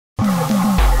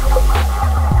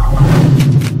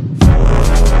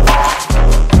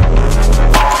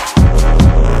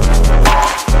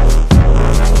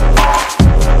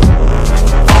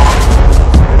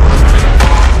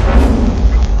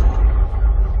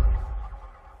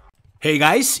Hey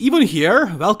guys, Ivan here,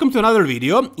 welcome to another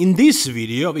video. In this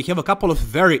video we have a couple of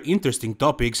very interesting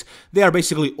topics. They are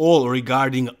basically all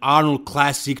regarding Arnold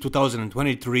Classic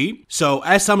 2023. So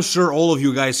as I'm sure all of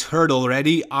you guys heard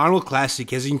already, Arnold Classic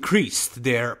has increased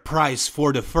their price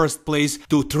for the first place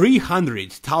to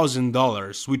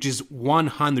 $300,000, which is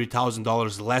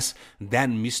 $100,000 less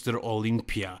than Mr.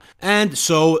 Olympia. And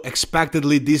so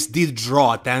expectedly this did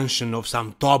draw attention of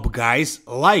some top guys,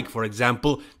 like for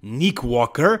example Nick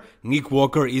Walker. Nick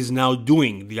Walker is now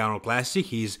doing the Arnold Classic.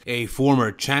 He's a former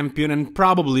champion and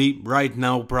probably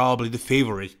the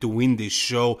favorite to win this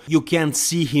show. You can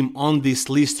see him on this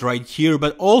list right here,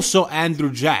 but also Andrew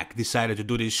Jack decided to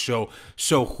do this show.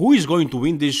 So who is going to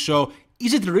win this show?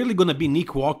 Is it really gonna be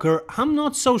Nick Walker? I'm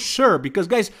not so sure, because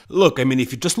guys, look, I mean,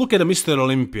 if you just look at the Mr.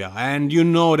 Olympia, and you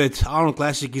know that Arnold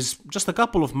Classic is just a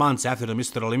couple of months after the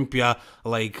Mr. Olympia,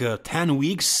 like 10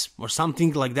 weeks or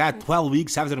something like that, 12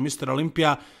 weeks after the Mr.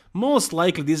 Olympia, most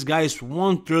likely these guys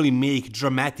won't really make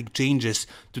dramatic changes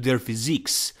to their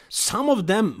physiques. Some of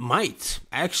them might,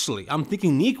 actually. I'm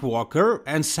thinking Nick Walker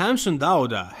and Samson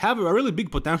Dauda have a really big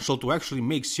potential to actually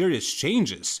make serious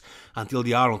changes until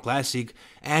the Arnold Classic,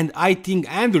 and I think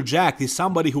Andrew Jack is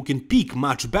somebody who can peak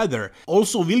much better.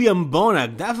 Also, William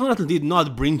Bonac definitely did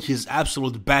not bring his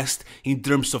absolute best in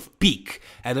terms of peak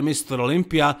at the Mr.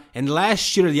 Olympia, and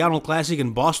last year at the Arnold Classic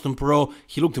and Boston Pro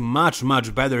he looked much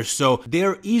better, so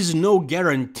there is no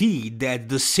guarantee that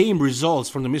the same results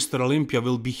from the Mr. Olympia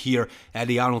will be here at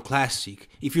the Arnold Classic.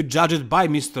 If you judge it by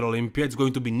Mr. Olympia, it's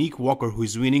going to be Nick Walker who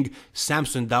is winning,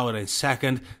 Samson Dauda in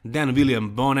second, then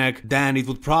William Bonac, then it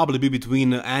would probably be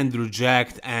between Andrew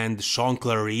Jack and Sean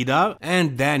Clarida,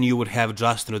 and then you would have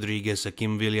Justin Rodriguez,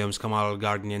 Akim Williams, Kamal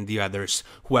Gardner and the others,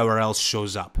 whoever else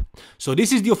shows up. So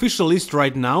this is the official list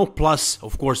right now, plus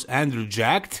of course Andrew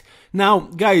Jack. Now,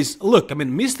 guys, look, I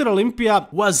mean, Mr. Olympia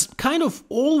was kind of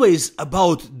always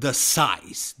about the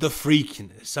size, the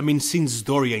freakiness, I mean, since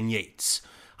Dorian Yates.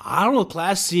 Arnold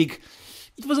Classic,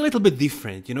 it was a little bit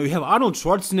different, you know, you have Arnold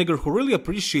Schwarzenegger who really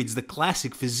appreciates the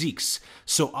classic physiques.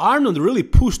 So Arnold really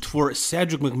pushed for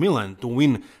Cedric McMillan to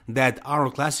win that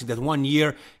Arnold Classic that one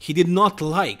year. He did not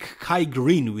like Kai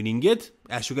Green winning it.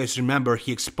 As you guys remember,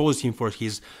 he exposed him for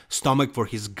his stomach, for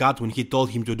his gut, when he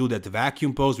told him to do that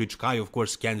vacuum pose, which Kai of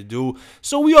course can't do.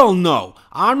 So we all know,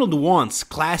 Arnold wants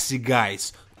classic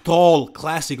guys, tall,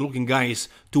 classic looking guys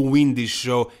to win this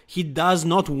show. He does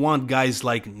not want guys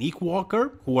like Nick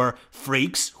Walker, who are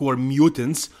freaks, who are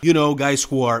mutants, you know, guys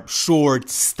who are short,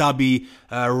 stubby,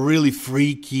 really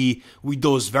freaky, with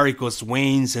those varicose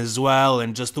veins as well,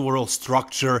 and just overall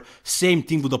structure. Same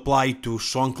thing would apply to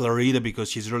Sean Clarida,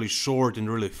 because he's really short and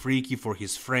really freaky for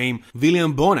his frame.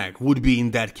 William Bonac would be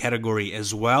in that category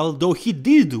as well, though he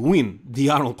did win the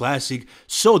Arnold Classic,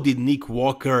 so did Nick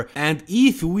Walker. And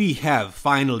if we have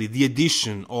finally the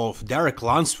addition of Derek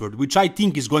Lunsford, which I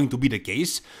think is going to be the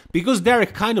case, because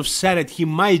Derek kind of said that he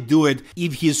might do it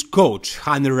if his coach,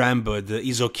 Hunter Rambod,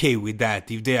 is okay with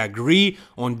that. If they agree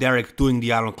on Derek doing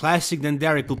the Arnold Classic, then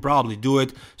Derek will probably do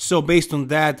it. So based on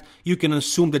that, you can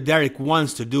assume that Derek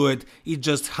wants to do it. It's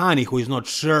just Hani who is not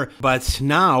sure, but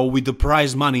now with the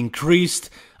prize money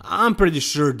increased, I'm pretty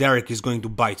sure Derek is going to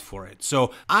bite for it.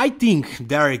 So I think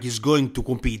Derek is going to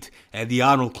compete at the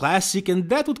Arnold Classic, and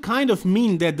that would kind of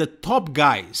mean that the top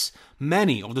guys,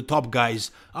 many of the top guys,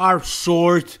 are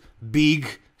short,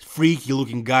 big, freaky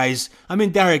looking guys. I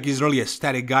mean, Derek is really a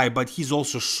static guy, but he's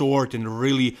also short and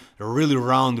really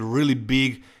round, really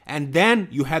big. And then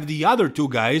you have the other two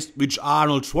guys, which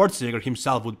Arnold Schwarzenegger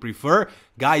himself would prefer,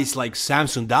 guys like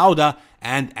Samson Dauda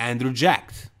and Andrew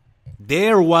Jack.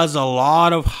 There was a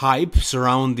lot of hype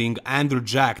surrounding Andrew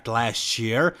Jack last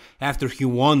year after he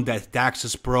won that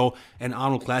Texas Pro and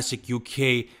Arnold Classic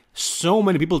UK. So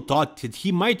many people thought that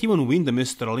he might even win the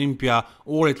Mr. Olympia,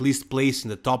 or at least place in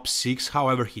the top 6,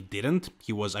 however he didn't.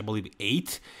 He was, I believe,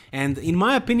 8, and in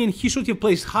my opinion he should have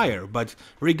placed higher, but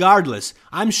regardless,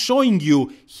 I'm showing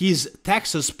you his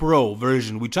Texas Pro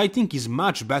version, which I think is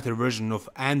much better version of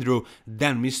Andrew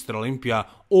than Mr. Olympia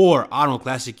or Arnold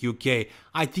Classic UK.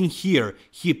 I think here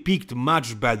he peaked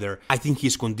much better. I think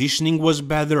his conditioning was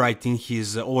better. I think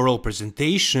his overall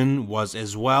presentation was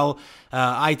as well.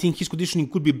 I think his conditioning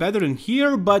could be better in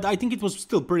here, but I think it was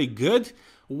still pretty good.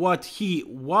 What he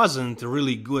wasn't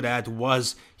really good at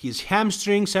was his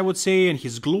hamstrings, I would say, and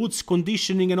his glutes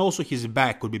conditioning, and also his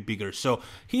back could be bigger. So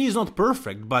he is not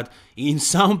perfect, but in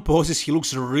some poses he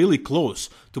looks really close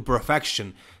to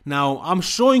perfection. Now, I'm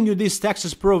showing you this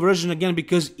Texas Pro version again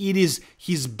because it is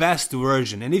his best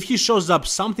version, and if he shows up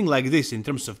something like this in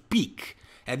terms of peak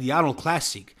at the Arnold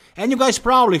Classic, And you guys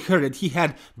probably heard that he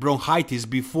had bronchitis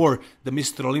before the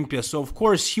Mr. Olympia, so of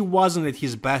course he wasn't at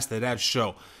his best at that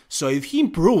show. So if he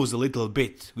improves a little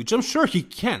bit, which I'm sure he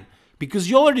can, because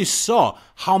you already saw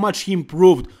how much he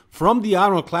improved from the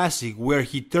Arnold Classic where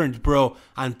he turned pro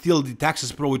until the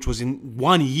Texas Pro, which was in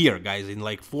 1 year, guys, in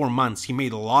like 4 months. He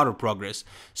made a lot of progress.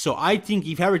 So I think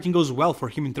if everything goes well for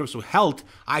him in terms of health,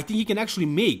 I think he can actually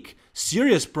make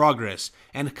serious progress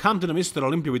and come to the Mr.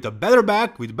 Olympia with a better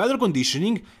back, with better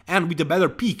conditioning, and with a better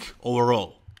peak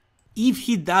overall. If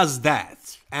he does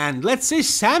that, and let's say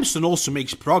Samson also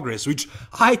makes progress, which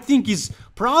I think is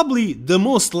probably the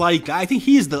most likely. I think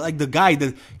he's the guy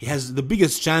that has the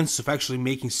biggest chance of actually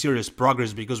making serious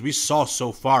progress, because we saw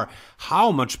so far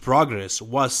how much progress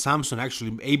was Samson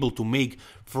actually able to make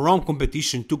from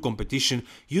competition to competition.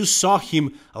 You saw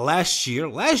him last year.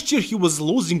 Last year he was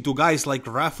losing to guys like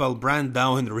Rafael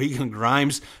Brandao and Regan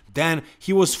Grimes. Then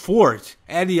he was 4th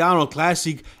at the Arnold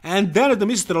Classic, and then at the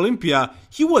Mr. Olympia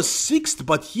he was 6th,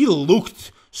 but he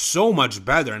looked so much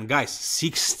better. And guys,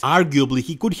 6th, arguably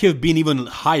he could have been even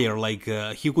higher, like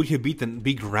he could have beaten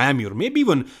Big Ramy or maybe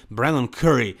even Brandon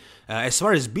Curry. As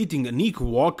far as beating Nick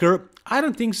Walker, I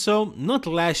don't think so, not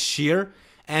last year.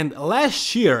 And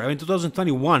last year, in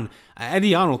 2021, at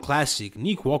the Arnold Classic,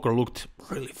 Nick Walker looked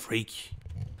really freaky.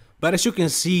 But as you can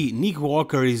see, Nick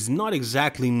Walker is not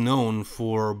exactly known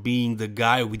for being the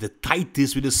guy with the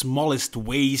tightest, with the smallest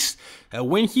waist.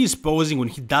 When he's posing, when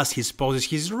he does his poses,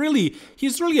 he's really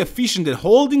efficient at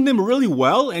holding them really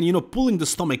well and, you know, pulling the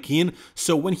stomach in.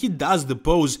 So when he does the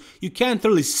pose, you can't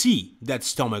really see that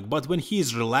stomach. But when he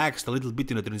is relaxed a little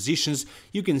bit in the transitions,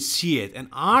 you can see it. And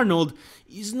Arnold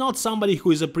is not somebody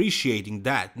who is appreciating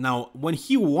that. Now, when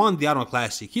he won the Arnold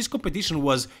Classic, his competition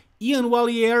was Ian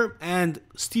Valliere and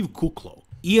Steve Kuklo.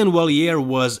 Ian Valliere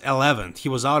was 11th, he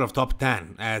was out of top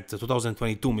 10 at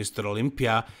 2022 Mr.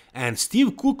 Olympia, and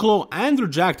Steve Kuklo, Andrew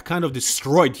Jack kind of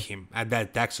destroyed him at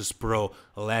that Texas Pro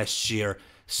last year.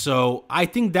 So I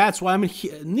think that's why,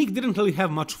 Nick didn't really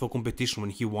have much of a competition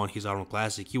when he won his Arnold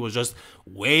Classic. He was just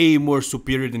way more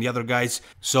superior than the other guys,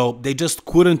 so they just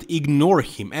couldn't ignore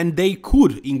him. And they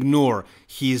could ignore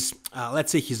his,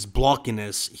 let's say, his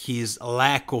blockiness, his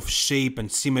lack of shape and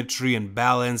symmetry and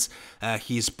balance,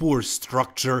 his poor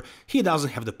structure. He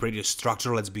doesn't have the prettiest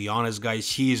structure, let's be honest, guys.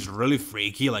 He is really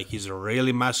freaky, like he's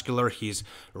really muscular, he's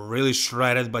really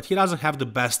shredded, but he doesn't have the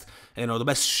best, the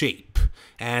best shape.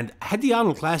 And at the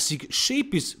Arnold Classic,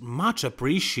 shape is much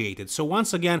appreciated. So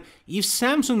once again, if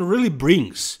Samson really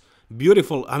brings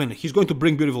beautiful, he's going to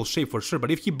bring beautiful shape for sure, but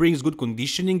if he brings good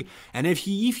conditioning, and if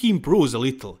he improves a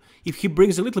little, if he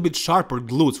brings a little bit sharper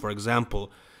glutes, for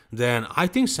example, then I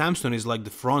think Samson is like the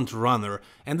front runner.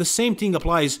 And the same thing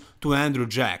applies to Andrew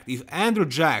Jack. If Andrew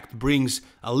Jack brings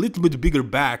a little bit bigger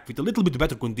back with a little bit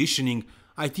better conditioning,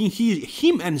 I think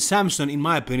him and Samson, in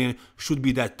my opinion, should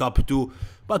be that top 2,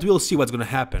 but we'll see what's gonna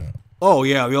happen. Oh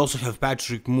yeah, we also have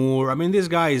Patrick Moore. This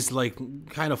guy is like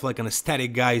kind of like an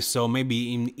aesthetic guy, so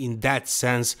maybe in that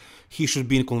sense he should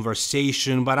be in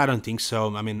conversation, but I don't think so.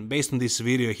 Based on this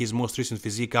video, his most recent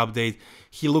physique update,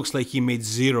 he looks like he made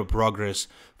 0 progress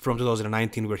from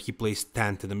 2019 where he placed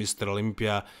 10th at the Mr.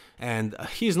 Olympia, and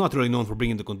he's not really known for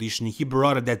bringing the conditioning. He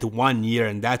brought it that 1 year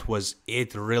and that was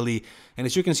it really. And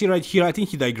as you can see right here, I think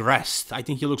he digressed. I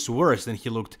think he looks worse than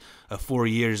he looked 4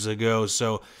 years ago.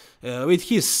 So with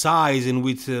his size and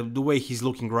with the way he's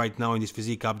looking right now in this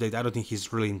physique update, I don't think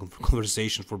he's really in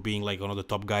conversation for being like one of the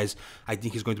top guys. I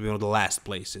think he's going to be one of the last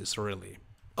places, really.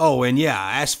 Oh, and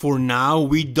yeah, as for now,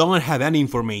 we don't have any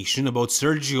information about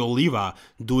Sergio Oliva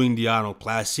doing the Arnold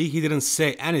Classic. He didn't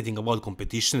say anything about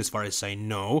competition as far as I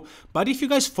know, but if you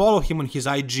guys follow him on his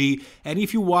IG, and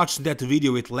if you watch that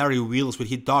video with Larry Wheels where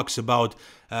he talks about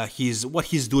what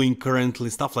he's doing currently,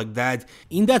 stuff like that.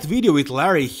 In that video with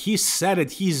Larry, he said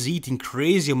that he's eating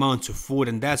crazy amounts of food,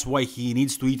 and that's why he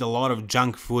needs to eat a lot of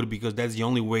junk food, because that's the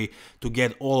only way to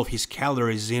get all of his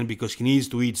calories in, because he needs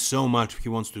to eat so much if he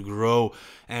wants to grow.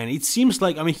 And it seems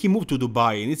like, he moved to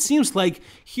Dubai, and it seems like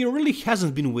he really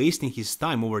hasn't been wasting his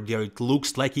time over there. It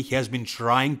looks like he has been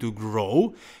trying to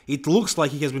grow. It looks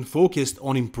like he has been focused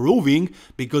on improving,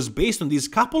 because based on these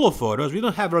couple of photos, we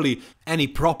don't have really any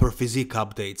proper physique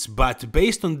updates, but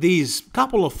based on these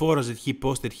couple of photos that he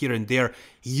posted here and there,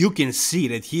 you can see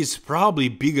that he's probably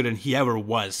bigger than he ever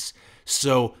was.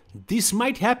 So this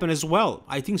might happen as well.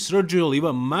 I think Sergio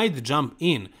Oliva might jump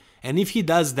in, and if he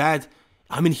does that,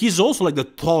 he's also like the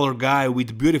taller guy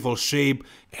with beautiful shape,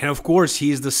 and of course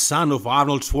he is the son of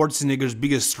Arnold Schwarzenegger's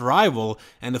biggest rival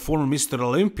and the former Mr.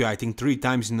 Olympia, I think 3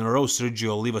 times in a row, Sergio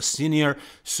Oliva Sr.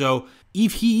 So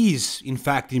if he is in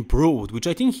fact improved, which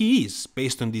I think he is,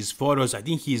 based on these photos, I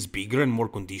think he is bigger and more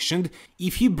conditioned.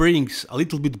 If he brings a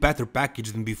little bit better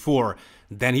package than before,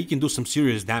 then he can do some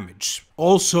serious damage.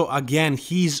 Also, again,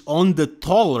 he's on the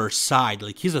taller side,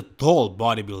 like he's a tall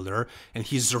bodybuilder and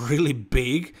he's really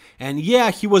big. And yeah,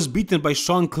 he was beaten by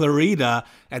Sean Clarida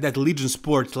at that Legion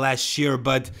Sport last year,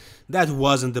 but that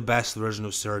wasn't the best version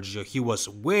of Sergio. He was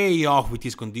way off with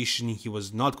his conditioning, he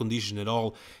was not conditioned at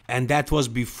all, and that was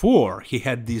before he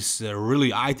had this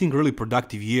really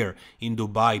productive year in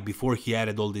Dubai, before he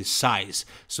added all this size.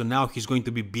 So now he's going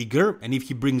to be bigger, and if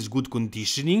he brings good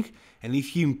conditioning, and if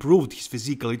he improved his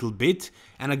physique a little bit,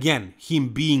 and again, him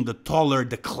being the taller,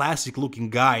 the classic looking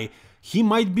guy, he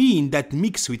might be in that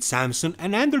mix with Samson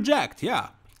and Anderjacked,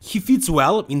 yeah. He fits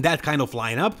well in that kind of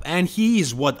lineup, and he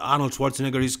is what Arnold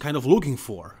Schwarzenegger is kind of looking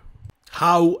for.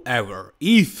 However,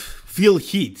 if Phil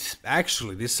Heath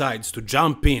actually decides to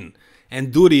jump in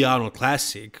and do the Arnold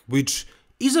Classic, which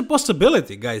is a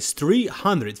possibility, guys,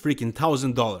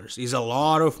 $300,000 is a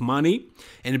lot of money,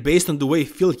 and based on the way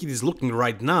Phil Heath is looking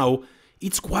right now,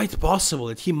 it's quite possible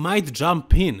that he might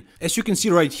jump in. As you can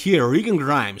see right here, Regan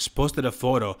Grimes posted a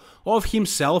photo of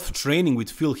himself training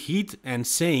with Phil Heath and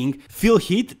saying Phil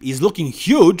Heath is looking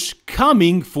huge,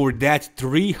 coming for that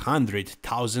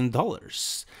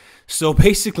 $300,000. So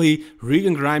basically,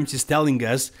 Regan Grimes is telling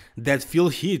us that Phil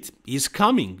Heath is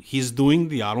coming, he's doing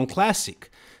the Arnold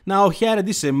Classic. Now, he added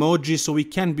this emoji, so we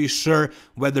can't be sure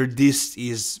whether this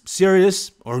is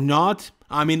serious or not.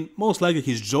 I mean, most likely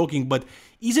he's joking, but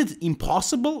is it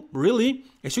impossible? Really?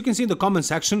 As you can see in the comment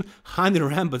section, Honey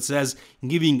Rampant says,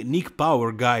 giving Nick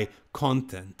Power guy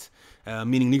content.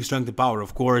 Meaning Nick Strength and Power,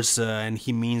 of course, and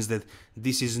he means that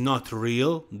this is not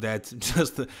real, that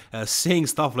just saying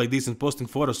stuff like this and posting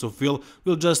photos of Phil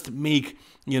will just make,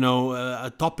 you know,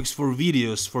 topics for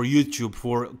videos, for YouTube,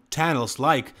 for channels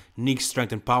like Nick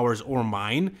Strength and Powers or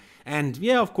mine. And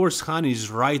yeah, of course, Honey is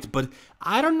right, but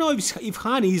I don't know if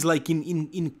Honey is like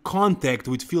in contact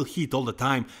with Phil Heath all the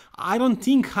time. I don't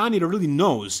think Honey really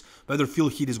knows whether Phil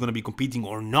Heath is going to be competing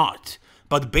or not.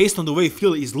 But based on the way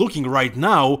Phil is looking right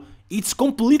now, it's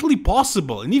completely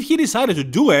possible, and if he decided to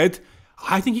do it,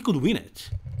 I think he could win it.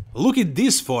 Look at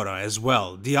this photo as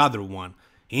well, the other one.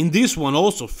 In this one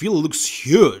also, Phil looks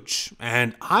huge,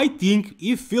 and I think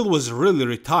if Phil was really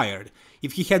retired,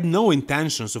 if he had no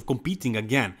intentions of competing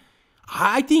again,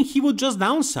 I think he would just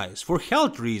downsize for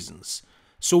health reasons.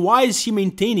 So why is he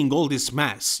maintaining all this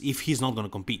mass if he's not gonna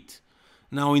compete?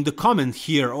 Now in the comment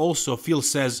here also Phil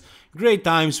says, great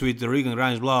times with the Regan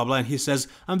Grimes blah blah, and he says,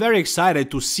 I'm very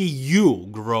excited to see you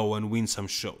grow and win some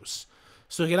shows.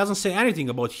 So he doesn't say anything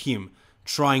about him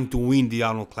trying to win the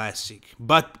Arnold Classic.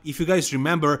 But if you guys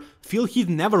remember, Phil Heath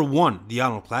never won the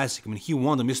Arnold Classic. I mean, he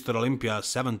won the Mr. Olympia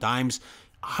 7 times.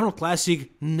 Arnold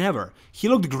Classic, never. He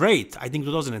looked great, I think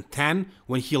 2010,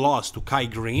 when he lost to Kai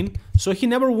Green. So he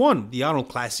never won the Arnold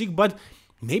Classic, but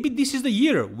maybe this is the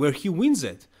year where he wins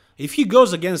it. If he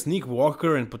goes against Nick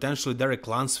Walker and potentially Derek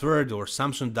Lunsford or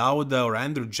Samson Dauda or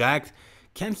Anderjacked,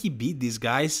 can he beat these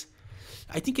guys?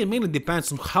 I think it mainly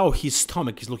depends on how his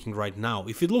stomach is looking right now.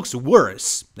 If it looks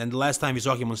worse than the last time we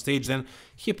saw him on stage, then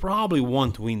he probably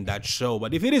won't win that show.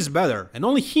 But if it is better, and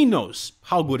only he knows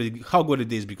how good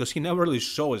it is, because he never really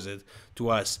shows it to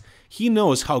us, he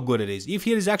knows how good it is. If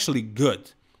he is actually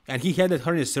good, and he had that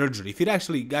hernia surgery, if he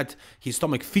actually got his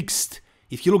stomach fixed,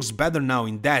 if he looks better now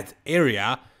in that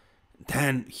area,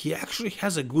 then he actually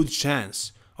has a good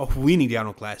chance of winning the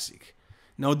Arnold Classic.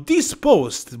 Now, this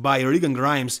post by Regan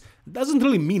Grimes doesn't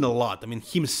really mean a lot. I mean,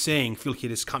 him saying Phil Heath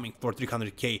is coming for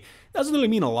 300k doesn't really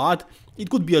mean a lot.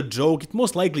 It could be a joke, it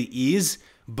most likely is,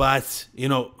 but, you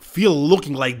know, Phil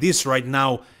looking like this right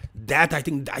now, that I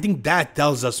think that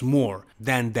tells us more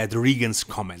than that Regan's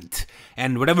comment.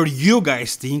 And whatever you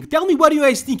guys think, tell me what you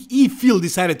guys think if Phil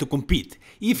decided to compete.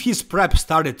 If his prep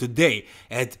started today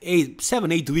at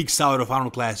 7-8 weeks out of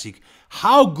Arnold Classic,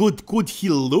 how good could he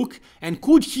look and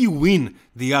could he win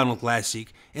the Arnold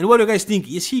Classic? And what do you guys think?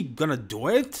 Is he gonna do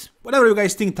it? Whatever you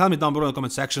guys think, tell me down below in the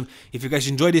comment section. If you guys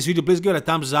enjoyed this video, please give it a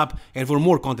thumbs up, and for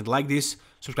more content like this,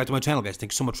 subscribe to my channel, guys.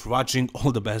 Thank you so much for watching,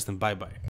 all the best, and bye bye.